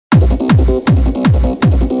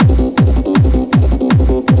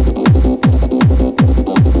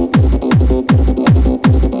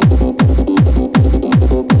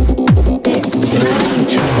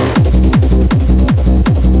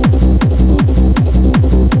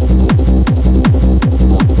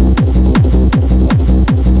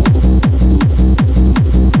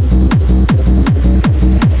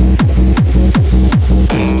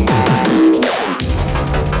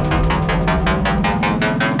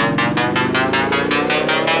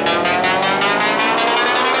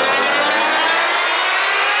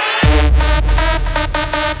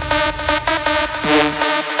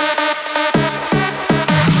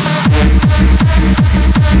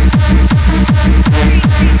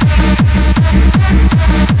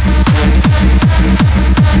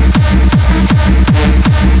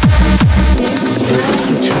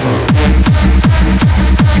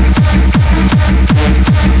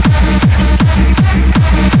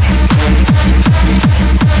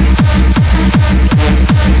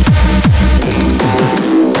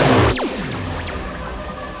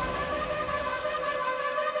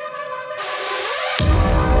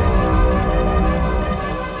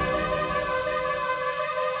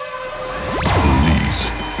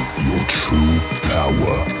true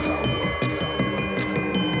power.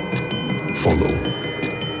 Follow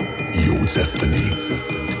your destiny.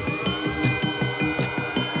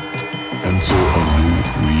 Enter a new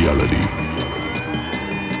reality.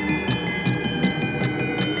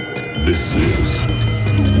 This is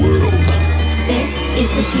the world. This is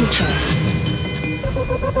the future.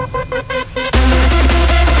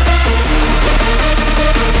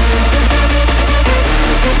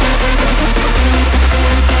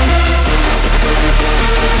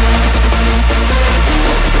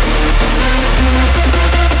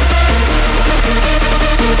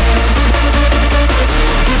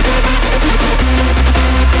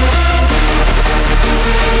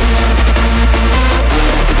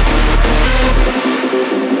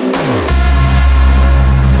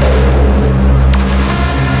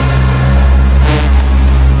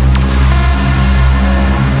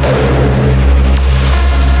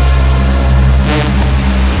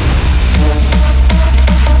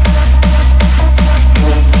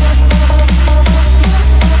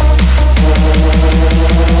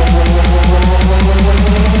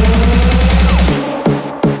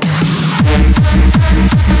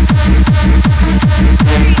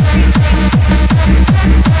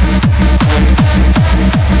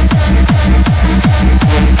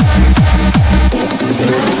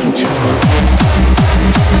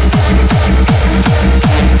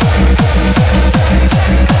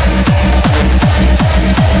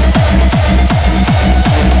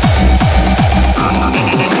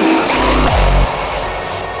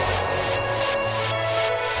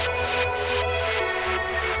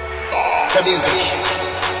 The music,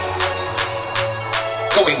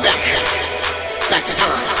 going back to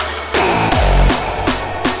time.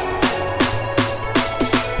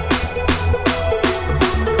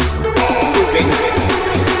 Moving,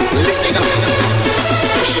 lifting up,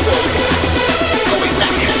 pushing forward, going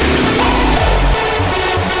back.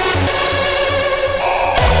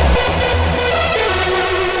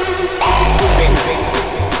 Moving,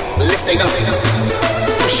 lifting up,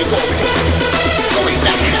 pushing forward, going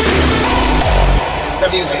back. The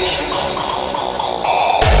music.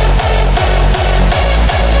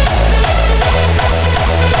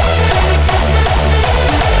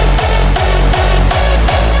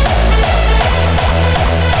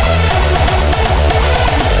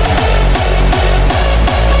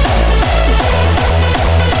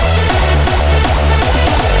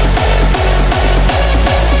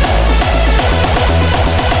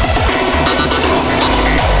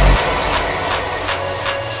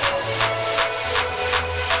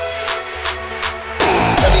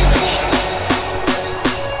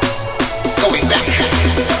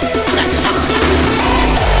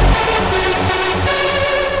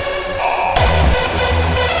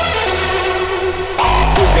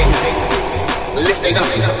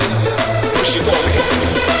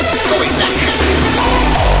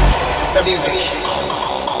 The music.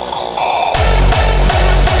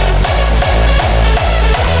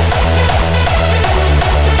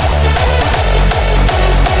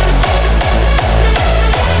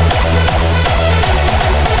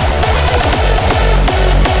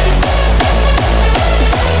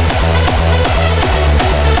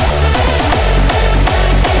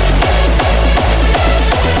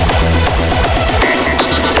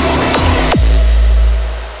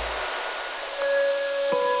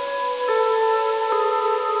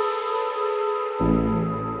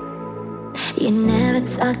 You never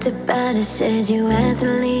talked about it, said you had to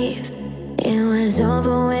leave. It was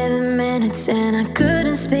over within minutes and I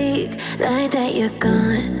couldn't speak. Like that you're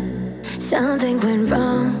gone, something went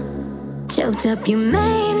wrong. Choked up, you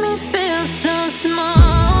made me feel so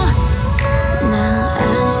small. Now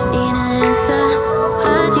I just need an answer.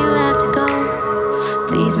 Why'd you have to go?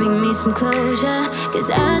 Please bring me some closure, cause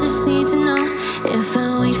I just need to know. If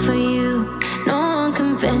I wait for you, no one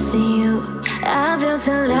compares to you. I built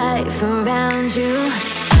a life around you.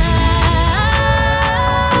 I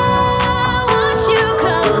want you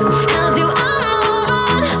close. How do I move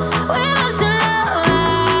on without your love?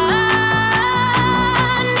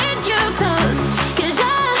 I need you close, cause I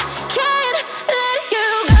can't let you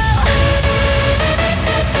go.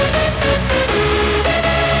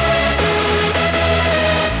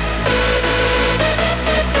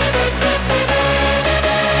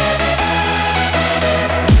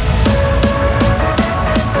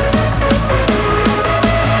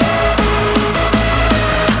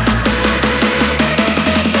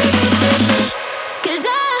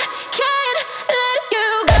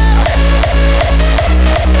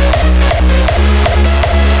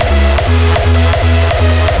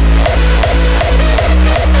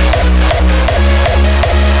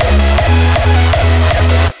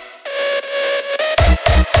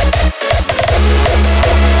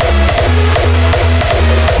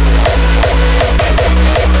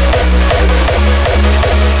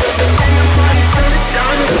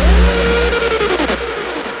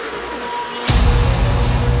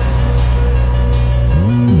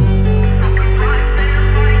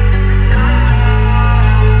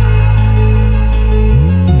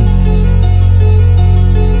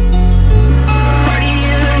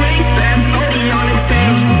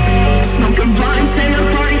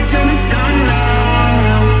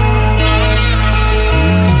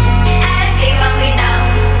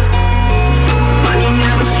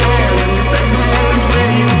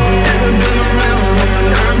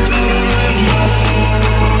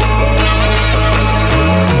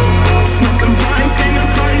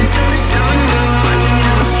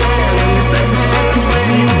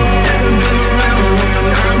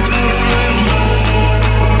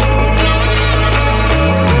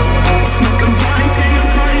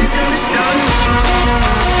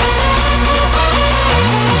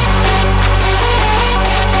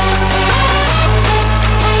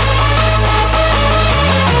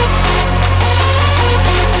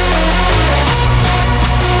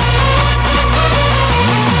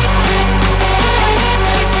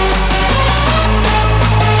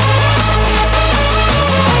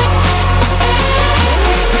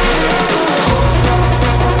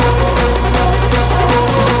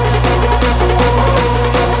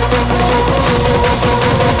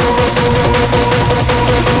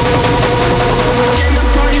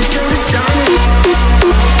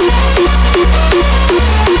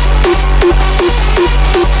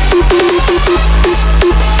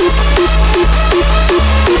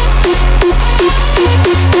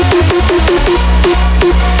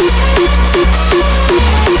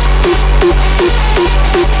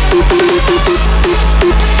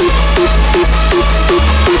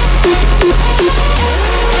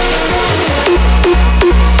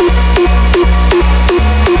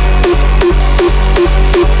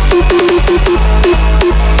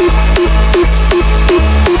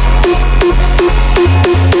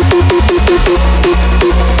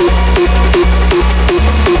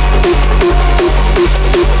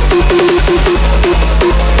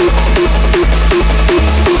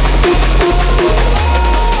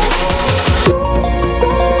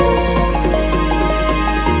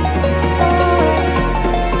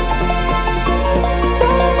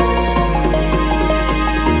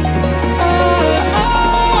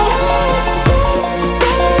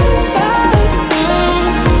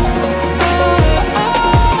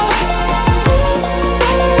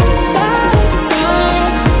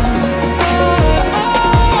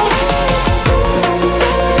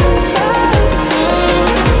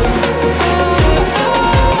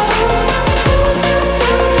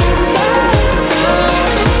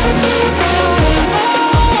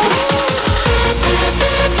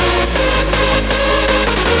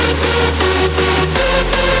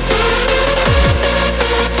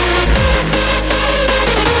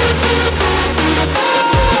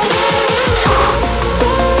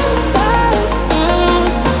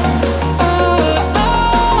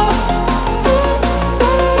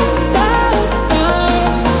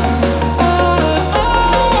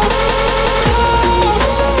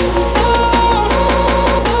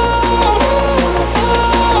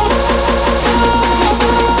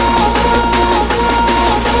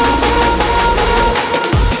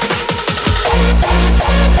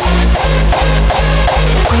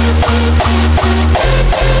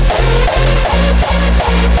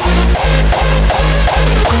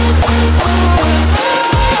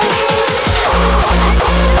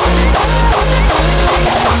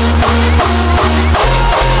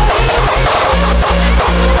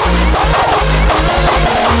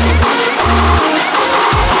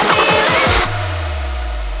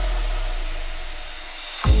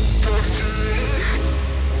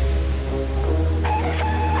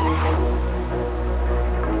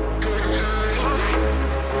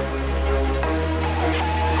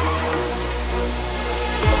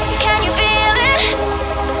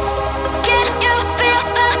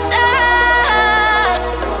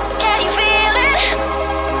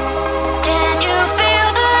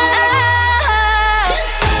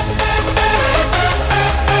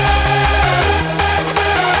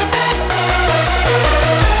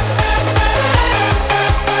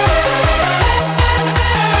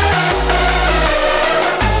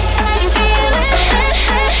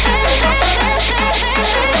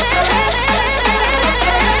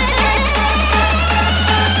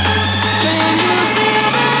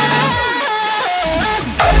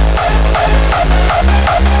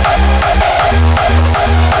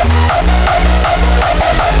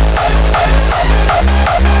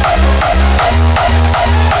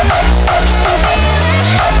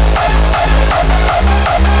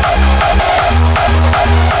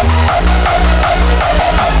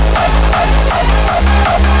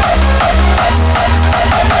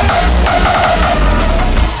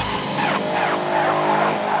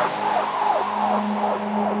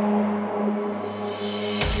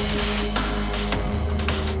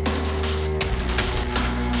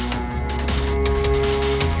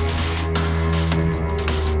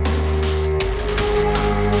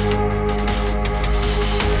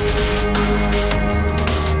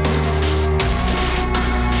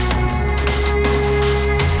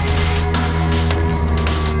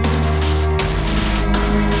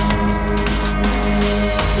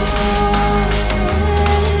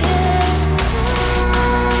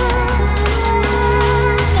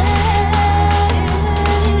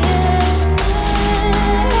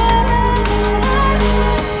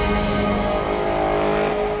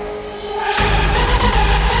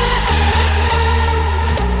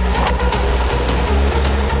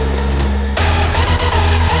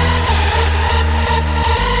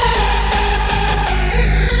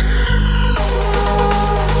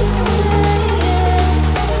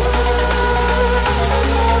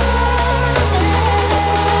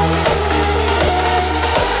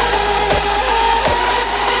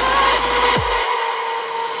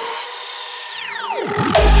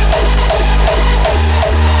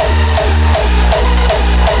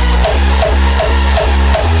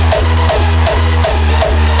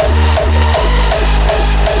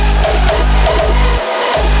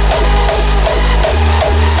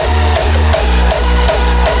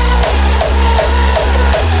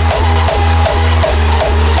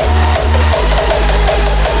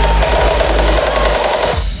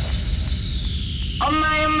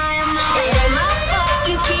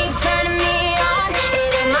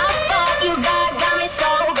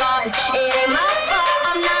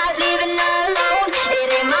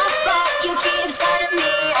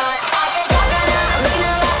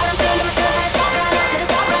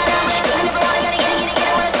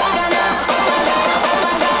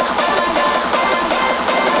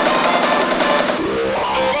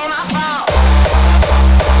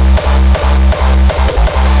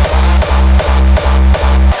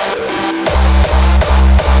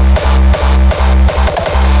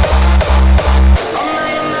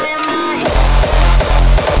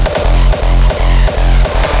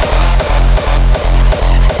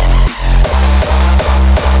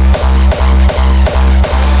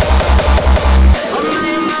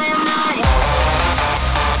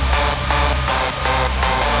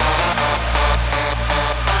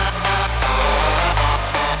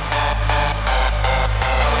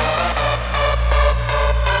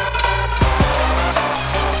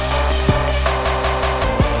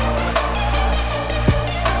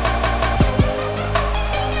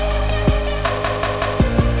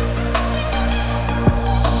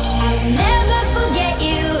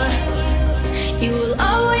 will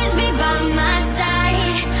always be by my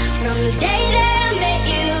side. From the day that I met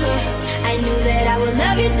you, I knew that I would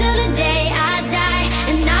love you till the day I die.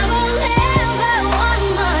 And I will ever want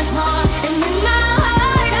much more. And in my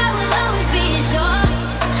heart I will always be sure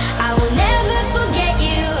I will never forget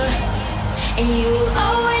you. And you will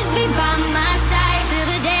always be by my side till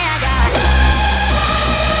the day I die.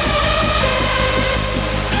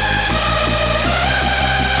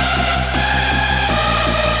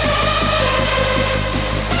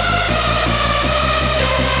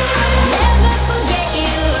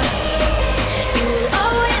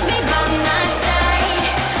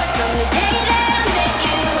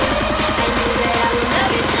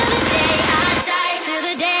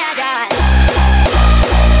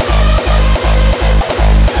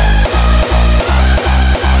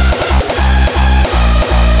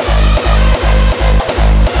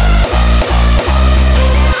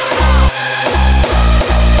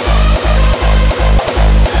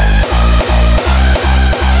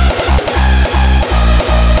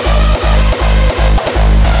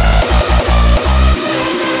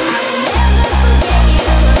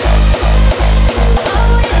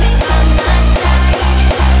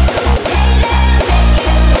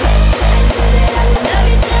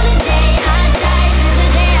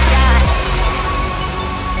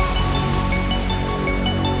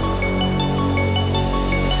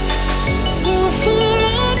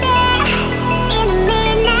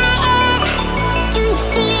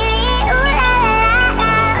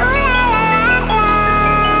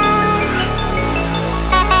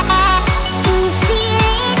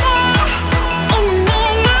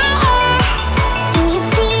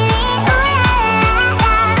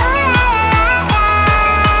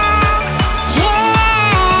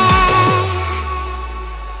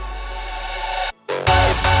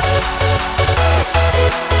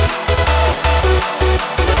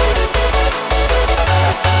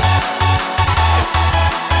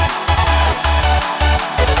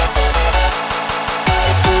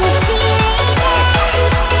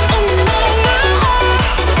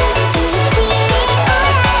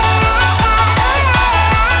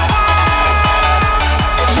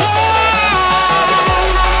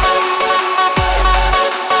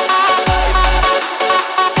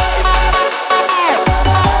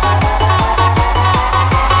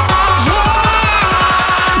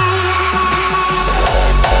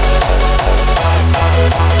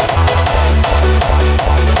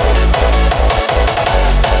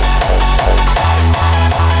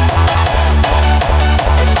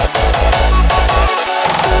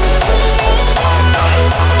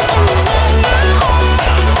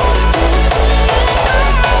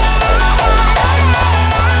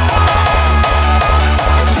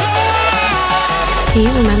 Do you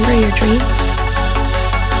remember your dreams?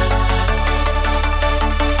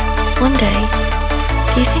 One day,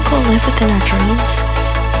 do you think we'll live within our dreams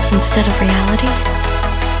instead of reality?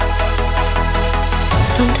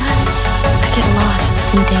 Sometimes I get lost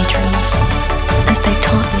in daydreams as they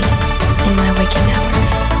taunt me in my waking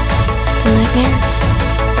hours. The nightmares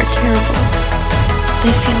are terrible.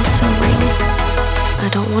 They feel so real. I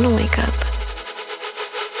don't want to wake up.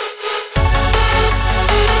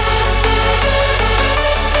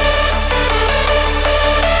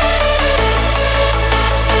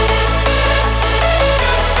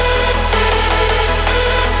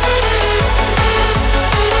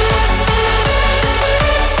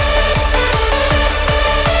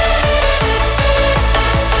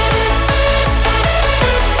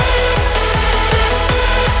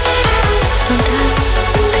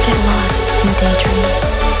 Daydreams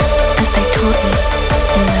as they taunt me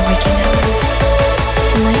in my waking hours.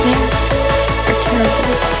 The nightmares are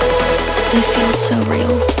terrible. They feel so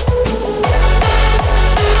real.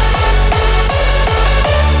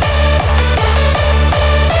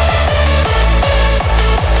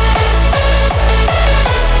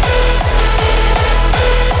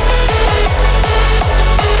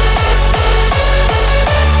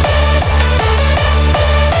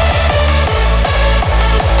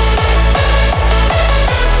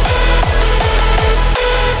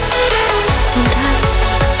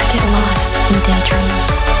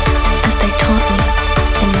 Daydreams as they taunt me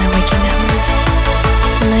in my waking hours.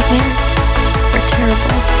 The nightmares are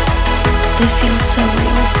terrible. They feel so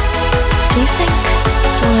real. Do you think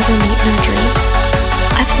we'll ever meet in our dreams?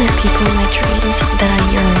 I've met people in my dreams that I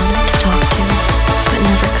yearn to talk to, but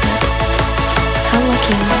never could. How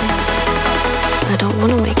lucky am I? I don't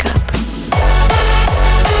want to wake up.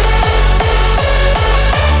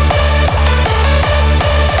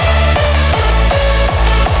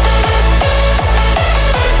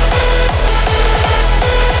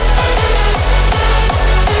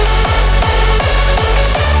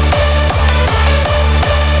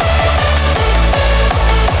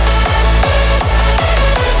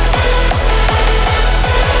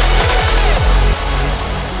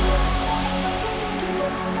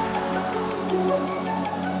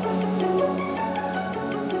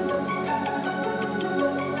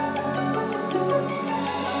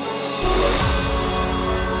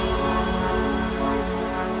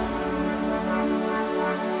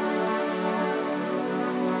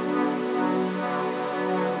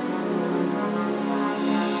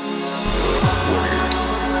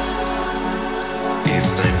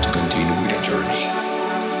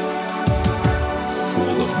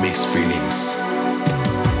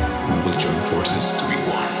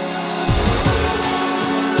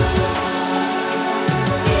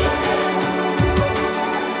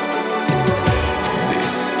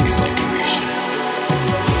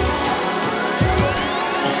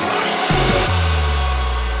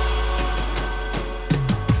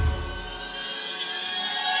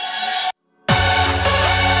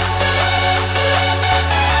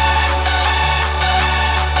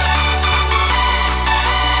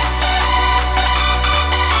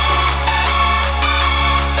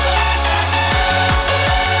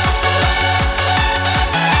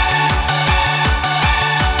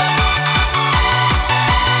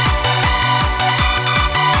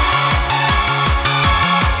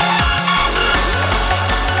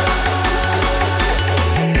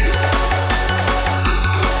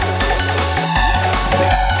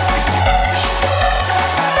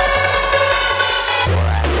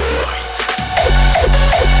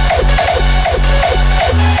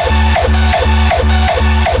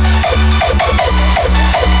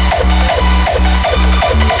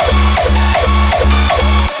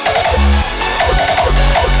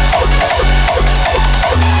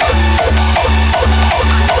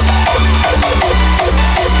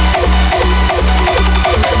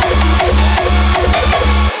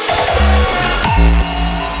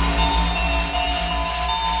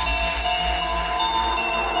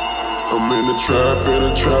 trap, in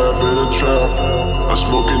a trap, in a trap. I'm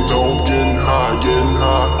smoking dope, getting high, getting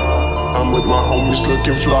high. I'm with my homies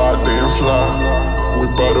looking fly, damn fly. We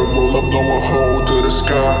bout to roll up, blow a hole to the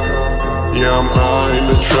sky. Yeah, I'm high in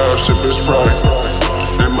the trap, sipping Sprite.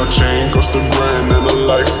 And my chain cost $1 grand and a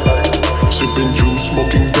life. Sipping juice,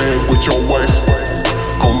 smoking dank with your wife.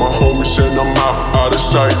 All my homies and I'm out of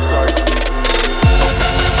sight.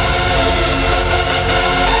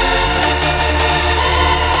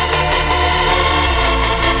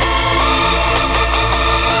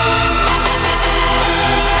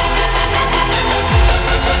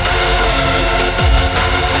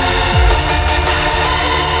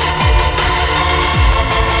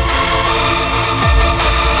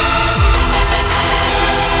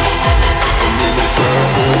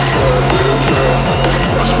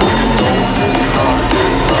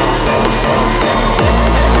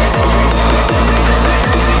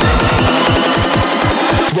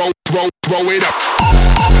 Throw it up.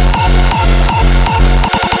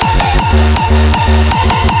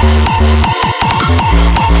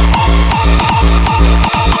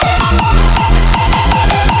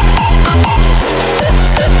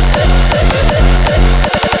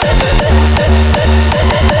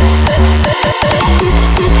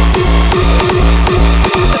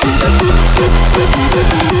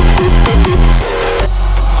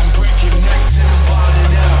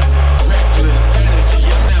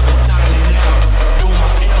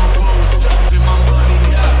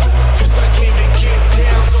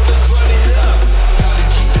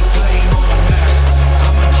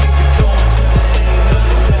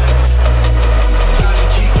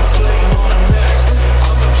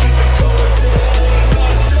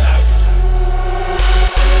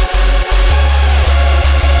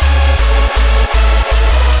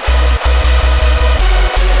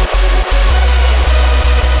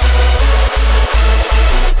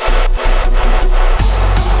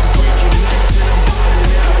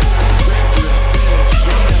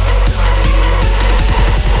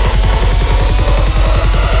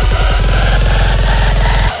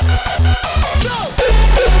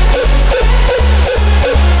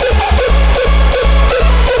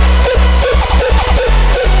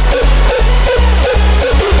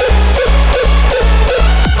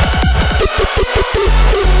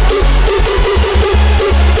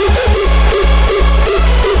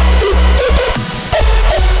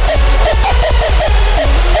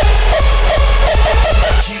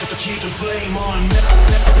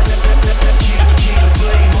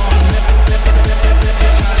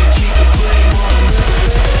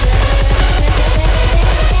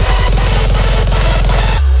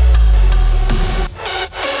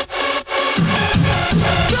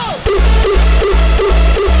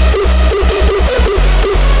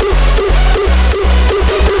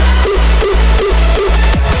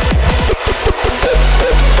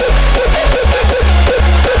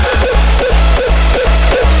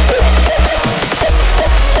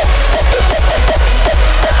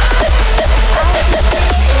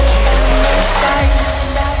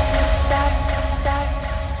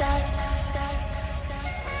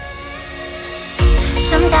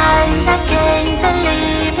 Sometimes I can't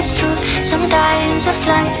believe it's true. Sometimes I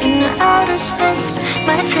fly into outer space.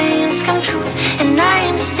 My dreams come true, and I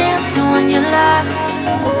am still the one you love.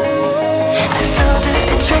 I feel the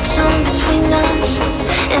attraction between us,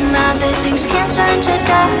 and other things can turn to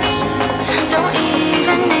dust. Don't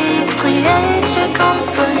even need to create your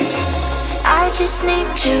comfort. I just need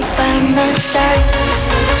you by my side.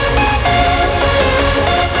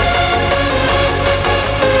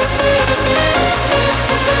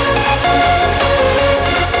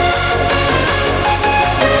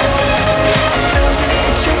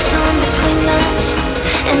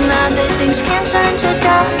 And other things can turn to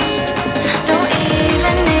dust. Don't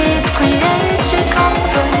even need to create your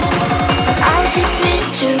comfort. I just need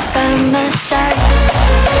you by my side.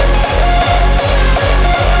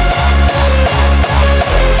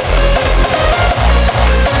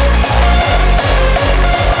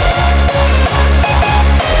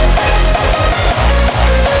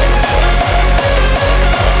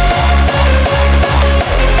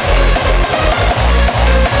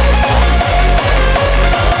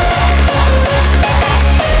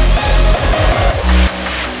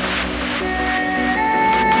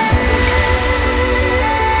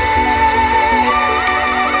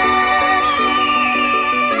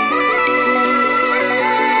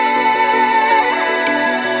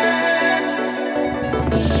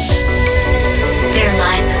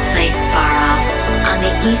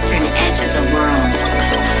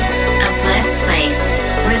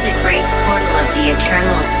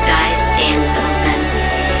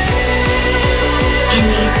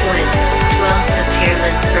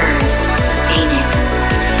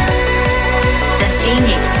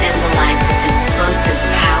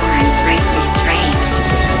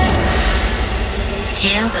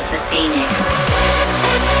 Tales of the Phoenix.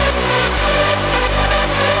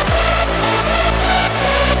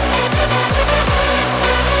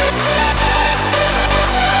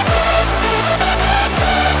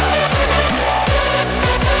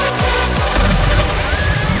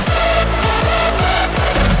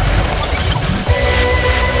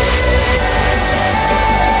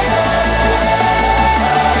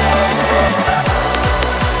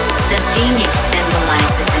 Phoenix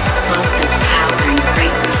symbolizes explosive power and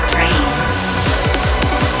great restraint.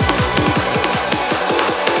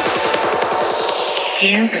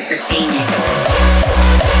 Tales of the Phoenix.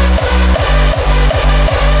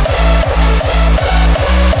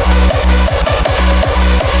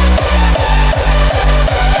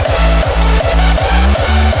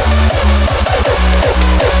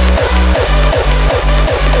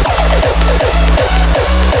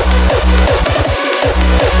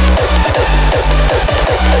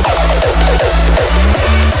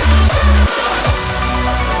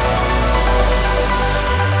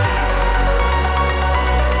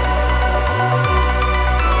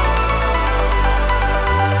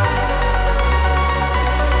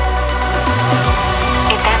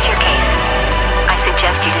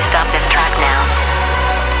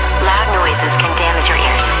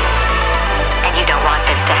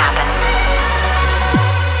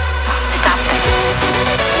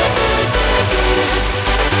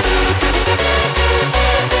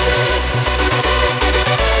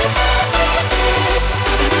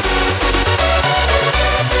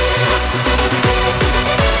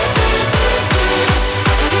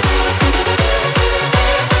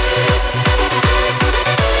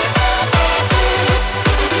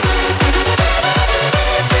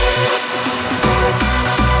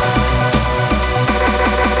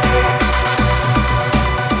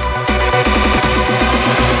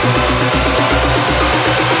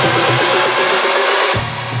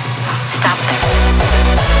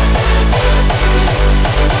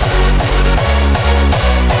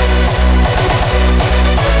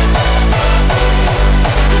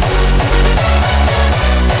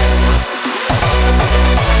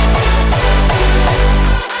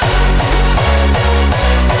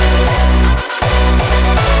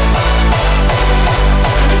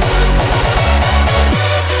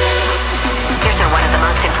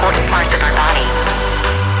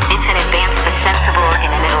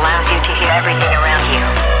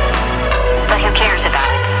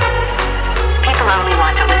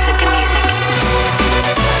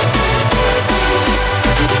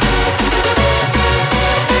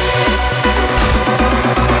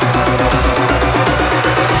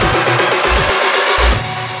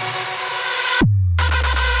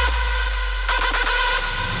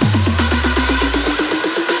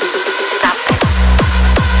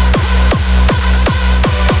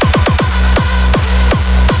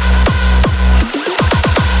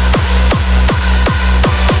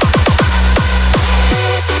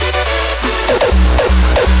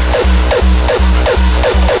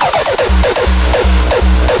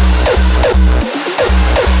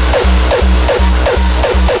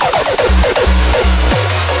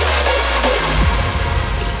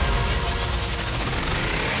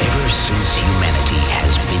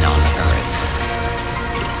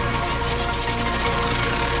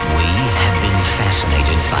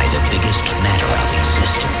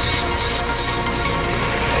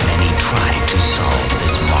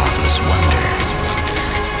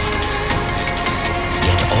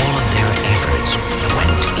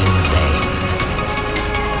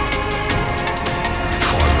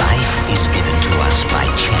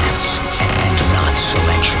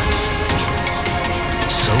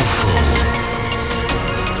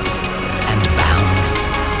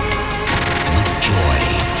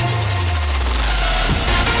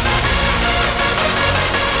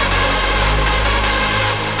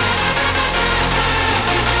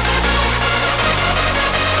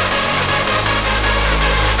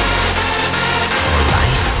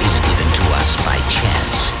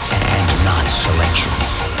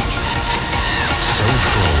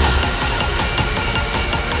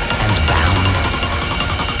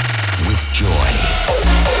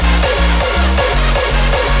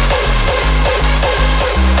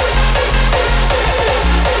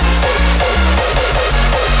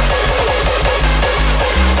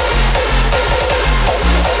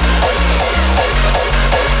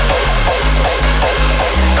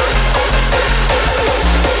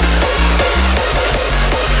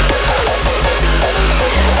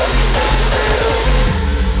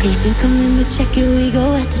 Please do come in, but check your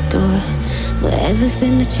ego at the door. We're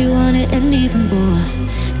everything that you wanted and even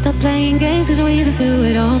more. Stop playing games, cause we've been through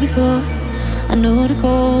it all before. I know the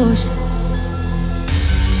course.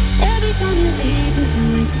 Every time you leave, you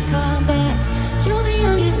can wait to come back. You'll be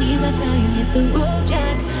on your knees, I tell you, hit the road,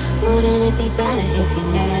 Jack. Wouldn't it be better if you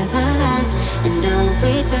never left? And don't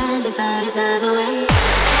pretend you thought it's ever way.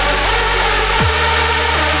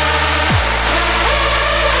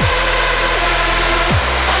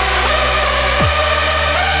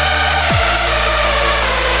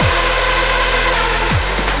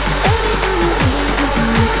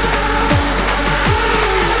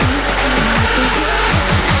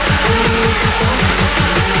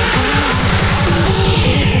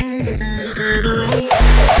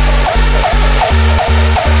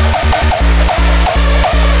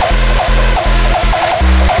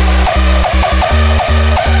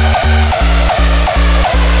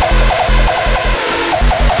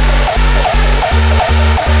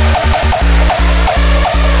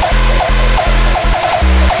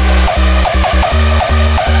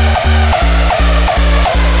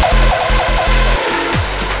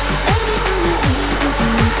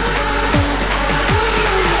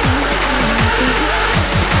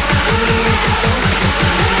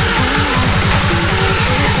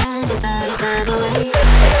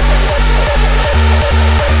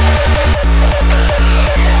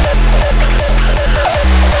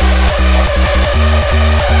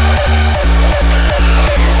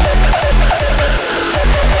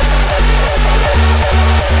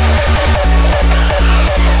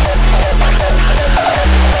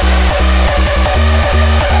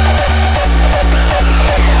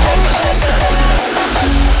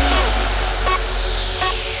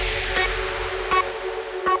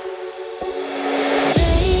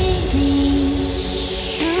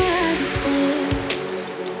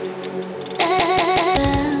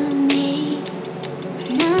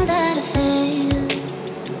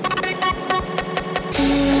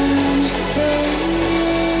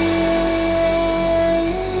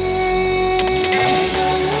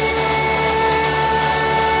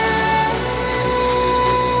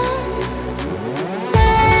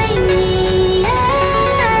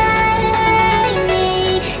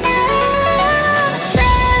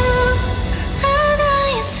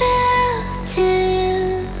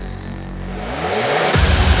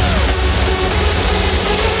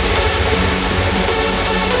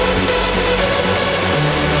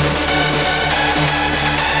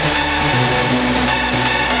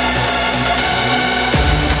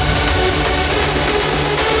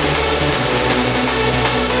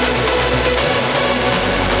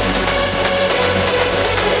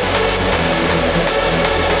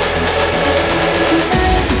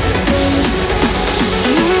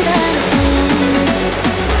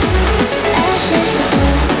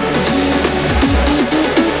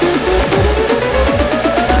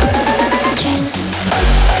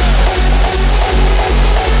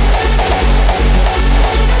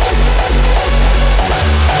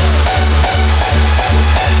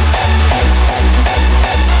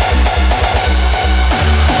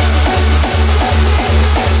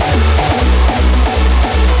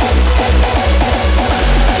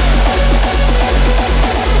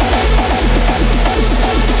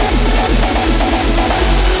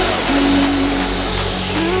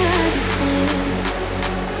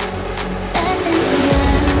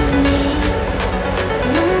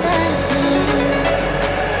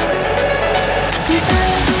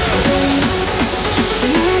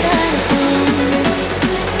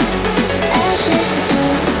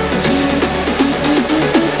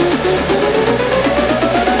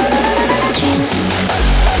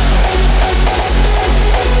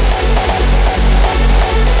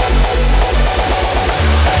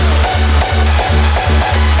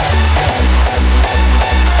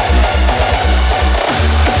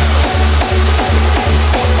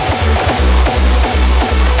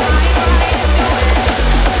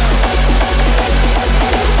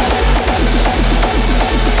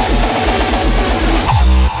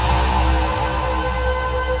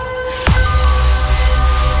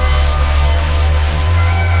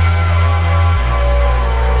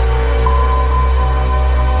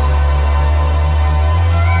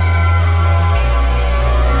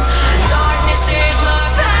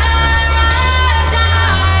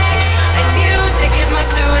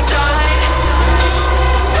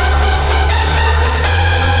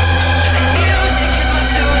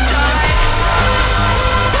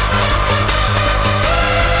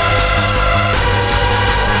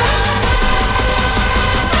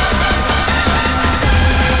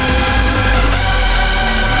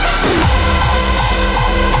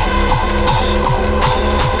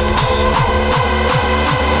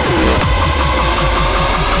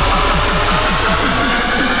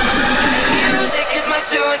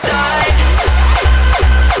 suicide.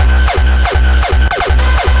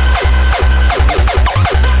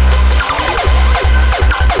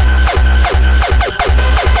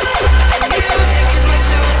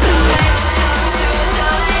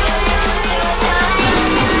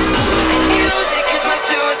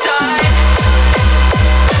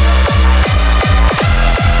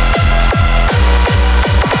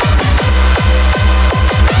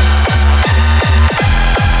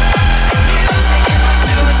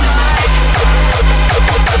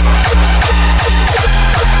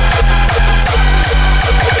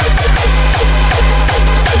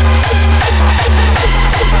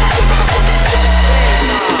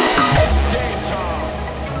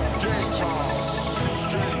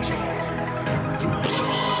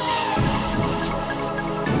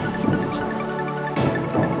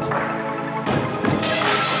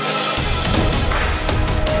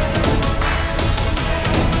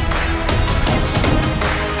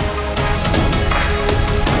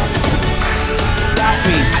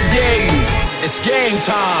 game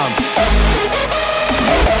time.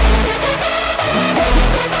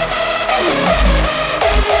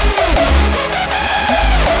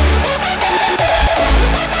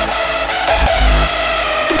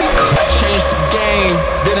 I changed the game,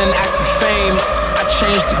 didn't ask for fame. I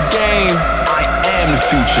changed the game, I am the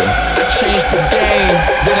future. I changed the game,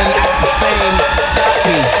 didn't ask for fame. Got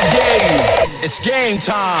me, dare you, it's game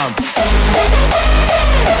time.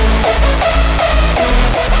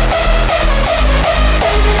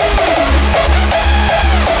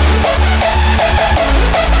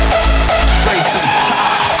 Straight to the top.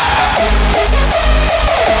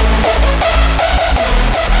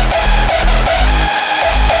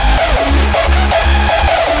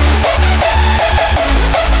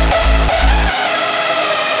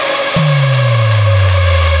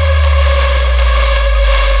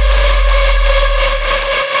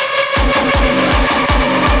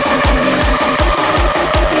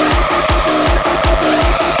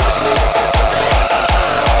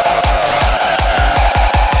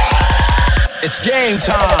 It's game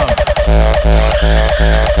time.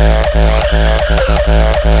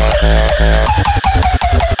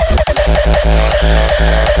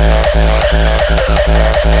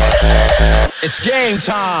 It's game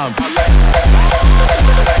time.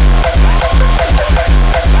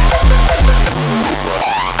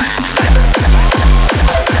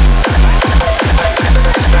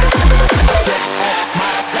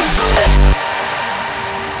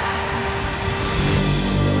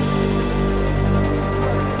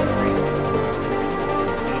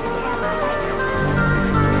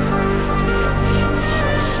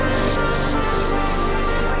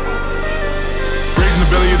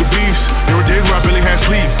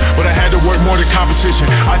 But I had to work more than competition.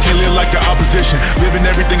 I can't live like the opposition. Living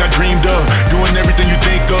everything I dreamed of, doing everything you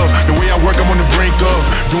think of. The way I work, I'm on the brink of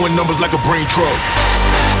doing numbers like a brain truck.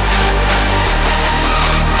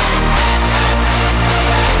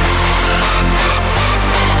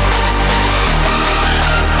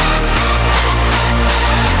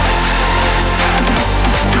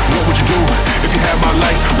 What would you do if you had my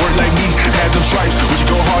life? Work like me, had them stripes. Would you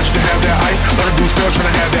go hard just to have that ice? Let a dude fail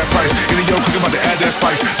trying to have that price. Any yo cooking about to add that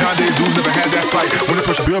spice. Nowadays dudes never had that fight. When the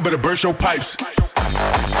push a bill, better burst your pipes.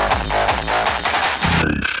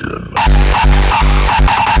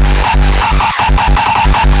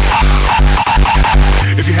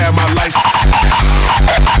 If you had my life,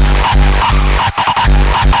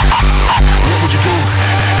 what would you do?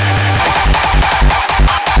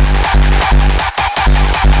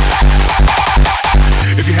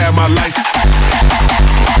 If you had my life,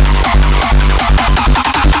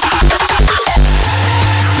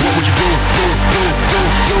 what would you do?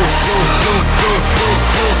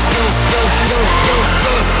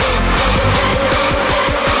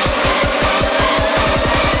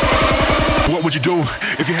 What would you do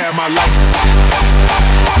if you had my life?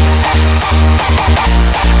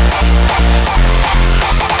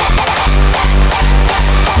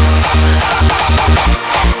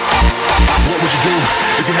 What would you do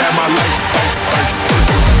if you had my life?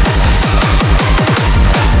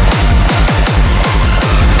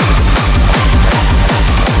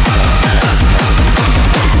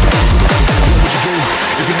 What would you do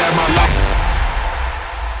if you had my life?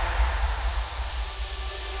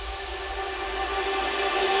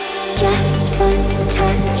 Just one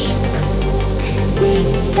touch, need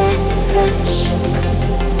that rush.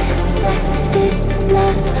 Set this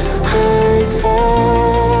love on fire.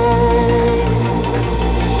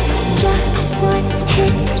 Just one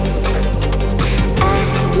hit, I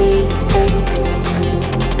need it.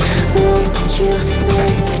 Won't you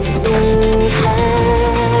let me high?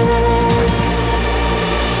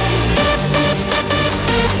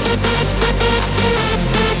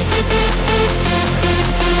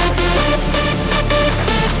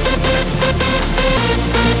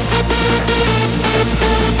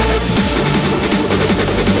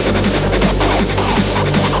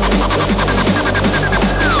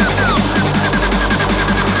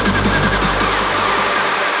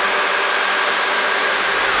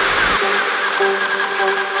 Just one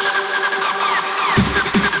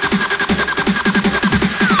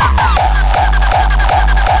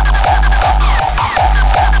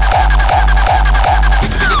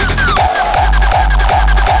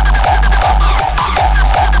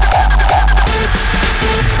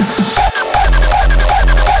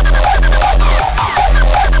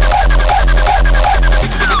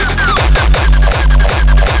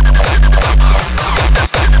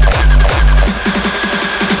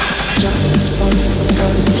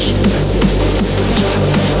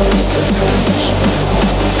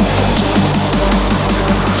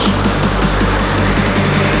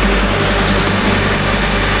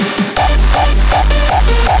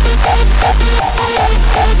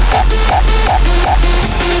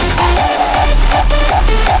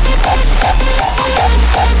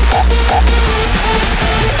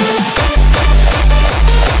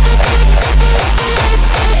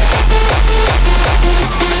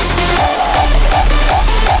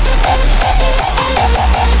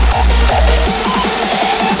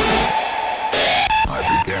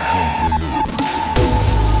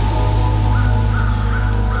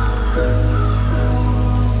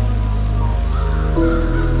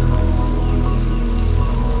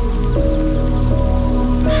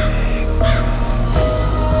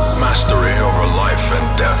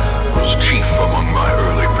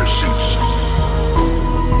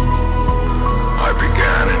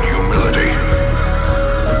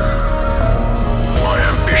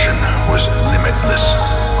limitless.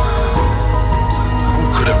 Who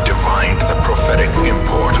could have divined the prophetic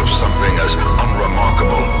import of something as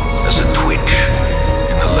unremarkable as a twitch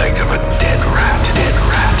in the leg of a dead rat, dead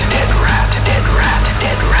rat, dead rat, dead rat,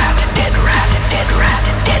 dead rat, dead rat, dead rat,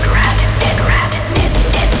 dead rat, dead rat, dead,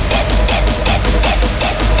 dead, dead, dead, dead, dead,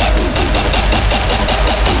 dead,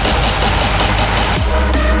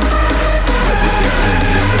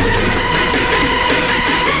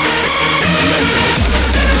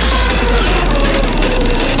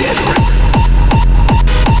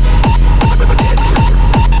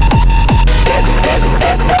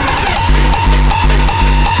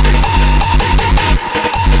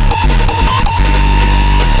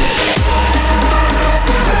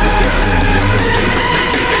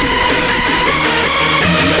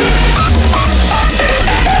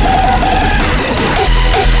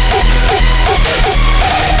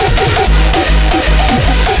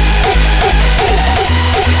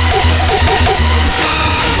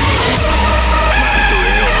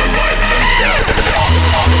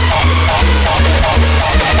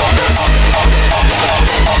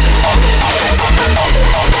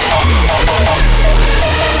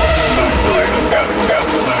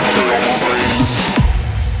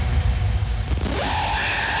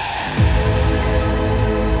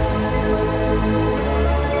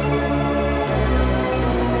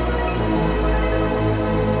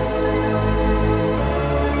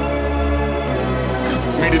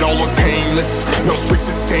 No streaks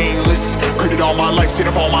is stainless. Credit all my life, sit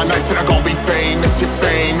up all my nights, and I'm gonna be famous. You're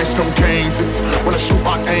famous, no games. It's when I shoot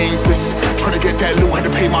my aims. This trying to get that loot, had to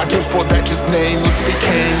pay my dues for that. Just nameless,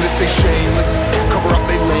 became this. They shameless, cover up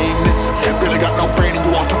they lameness. Really got no brain, and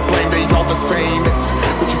you all to blame. They all the same. It's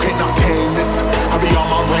but you cannot tame this. I'll be on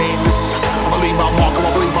my reign. This I'ma leave my mark, I'ma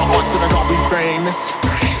leave my heart, and I'm gonna be famous.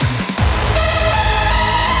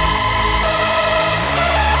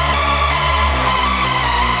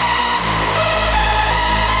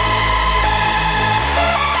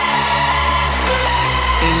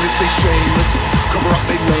 They shameless, cover up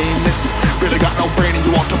they lameness. Really got no brain and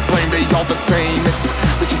you all to blame. They all the same. It's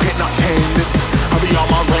but you cannot tame this. I'll be on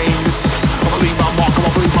my reign. This I'ma leave my mark,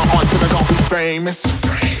 I'ma leave my heart, and I'm gonna be famous.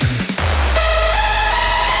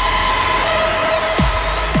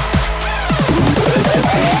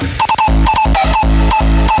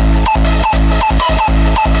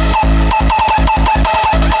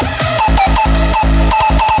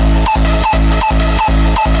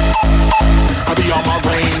 I'll be on my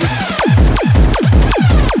reign.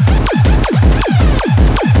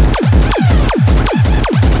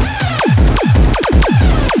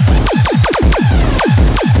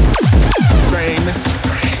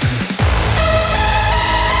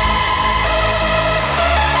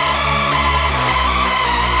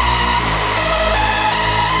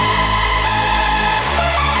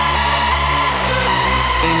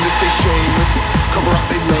 Cover up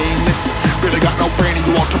they lameness. Really got no brain and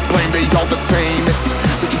you all to blame. They all the same. It's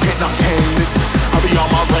but you cannot tame this. I'll be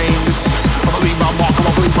on my reign. This I'ma leave my mark,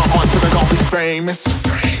 I'ma leave my heart, and I'm gonna be famous.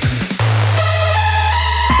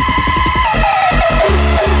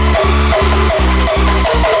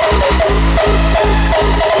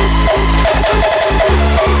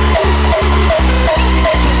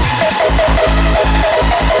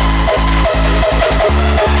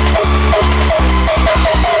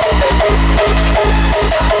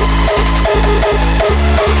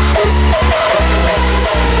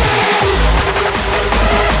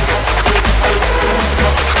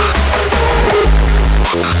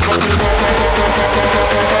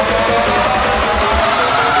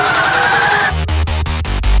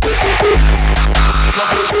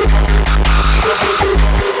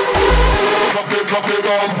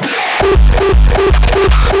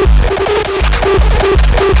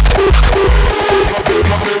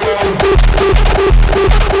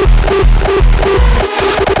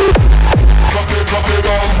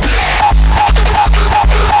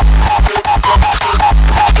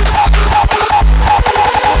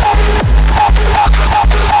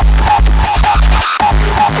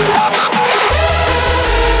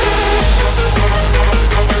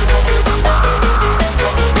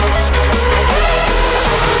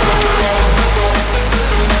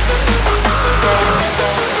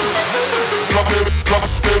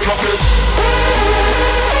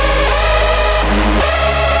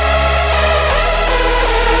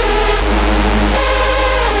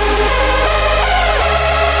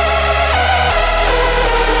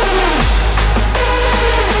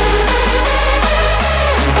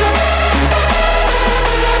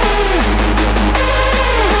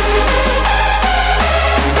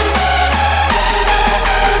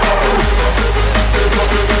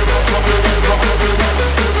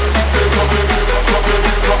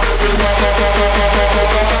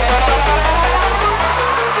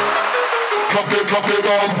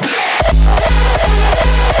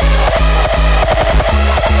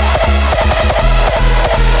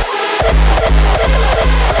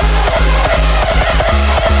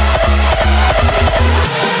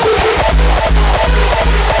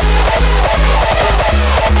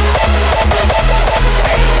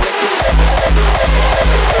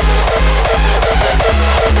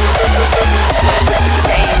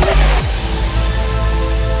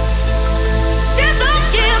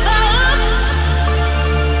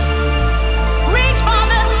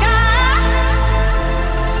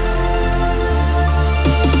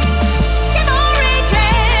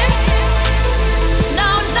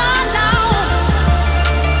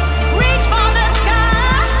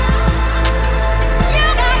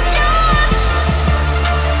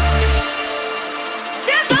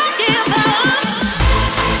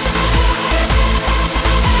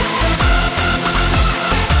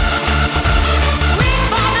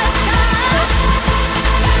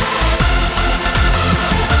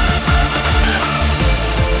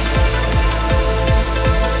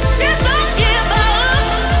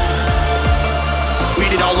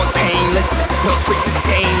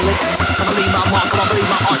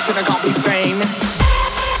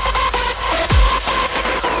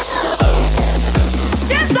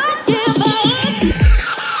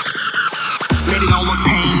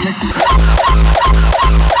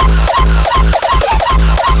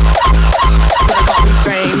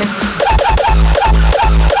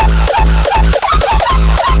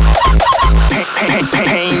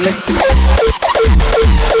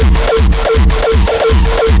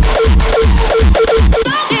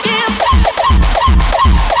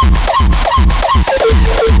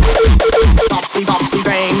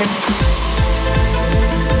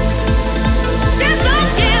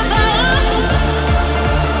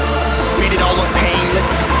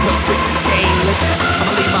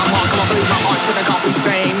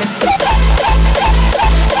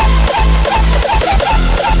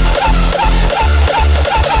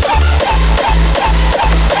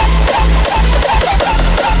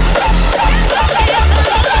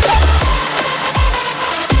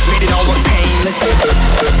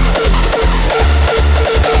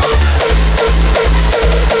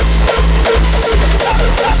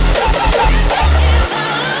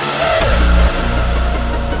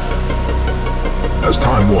 As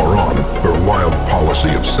time wore on, her wild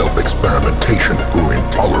policy of self-experimentation grew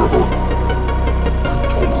intolerable.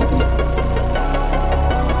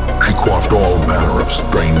 She quaffed all manner of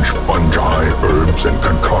strange fungi, herbs, and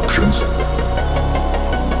concoctions.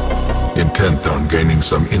 Intent on gaining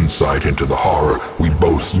some insight into the horror we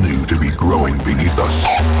both knew to be growing beneath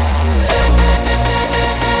us.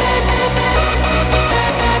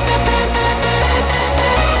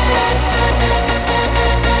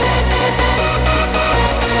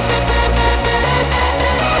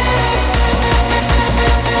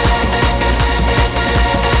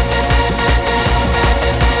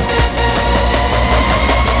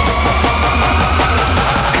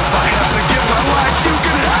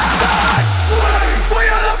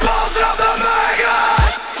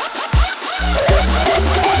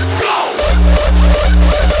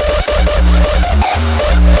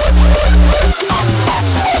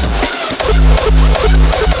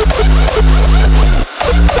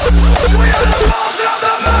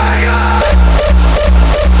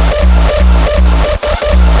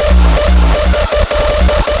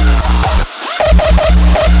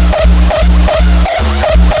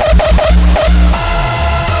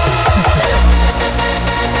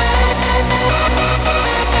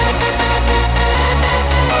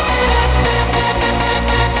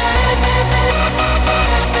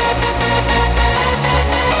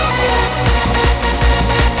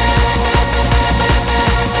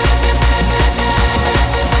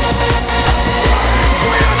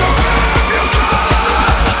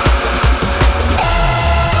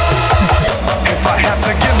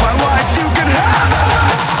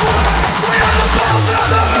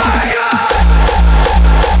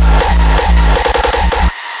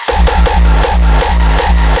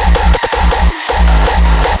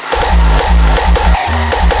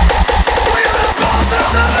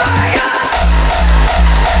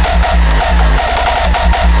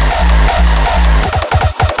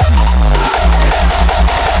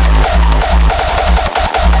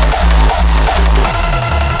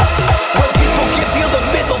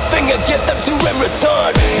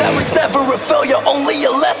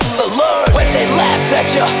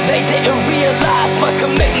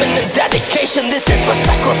 This is my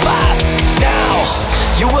sacrifice. Now,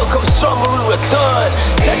 you will come stronger in return.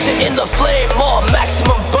 Set you in the flame, more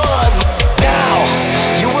maximum burn. Now,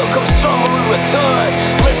 you will come stronger in return.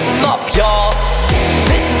 Listen up, y'all.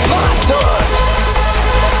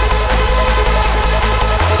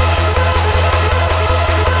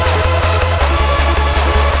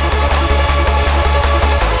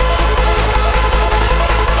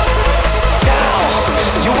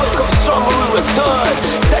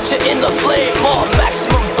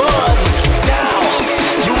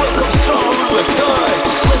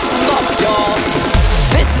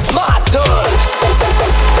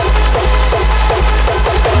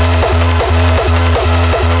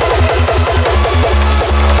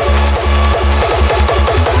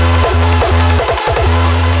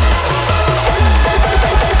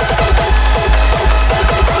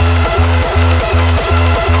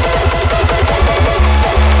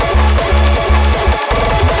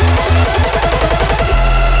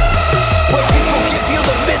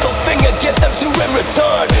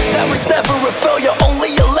 a failure, only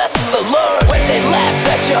a lesson to learn. When they laughed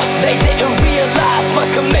at you, they didn't realize my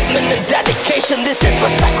commitment and dedication. This is my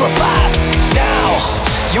sacrifice. Now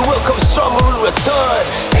you will come stronger in return.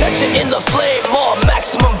 Set you in the flame, more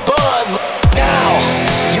maximum burn.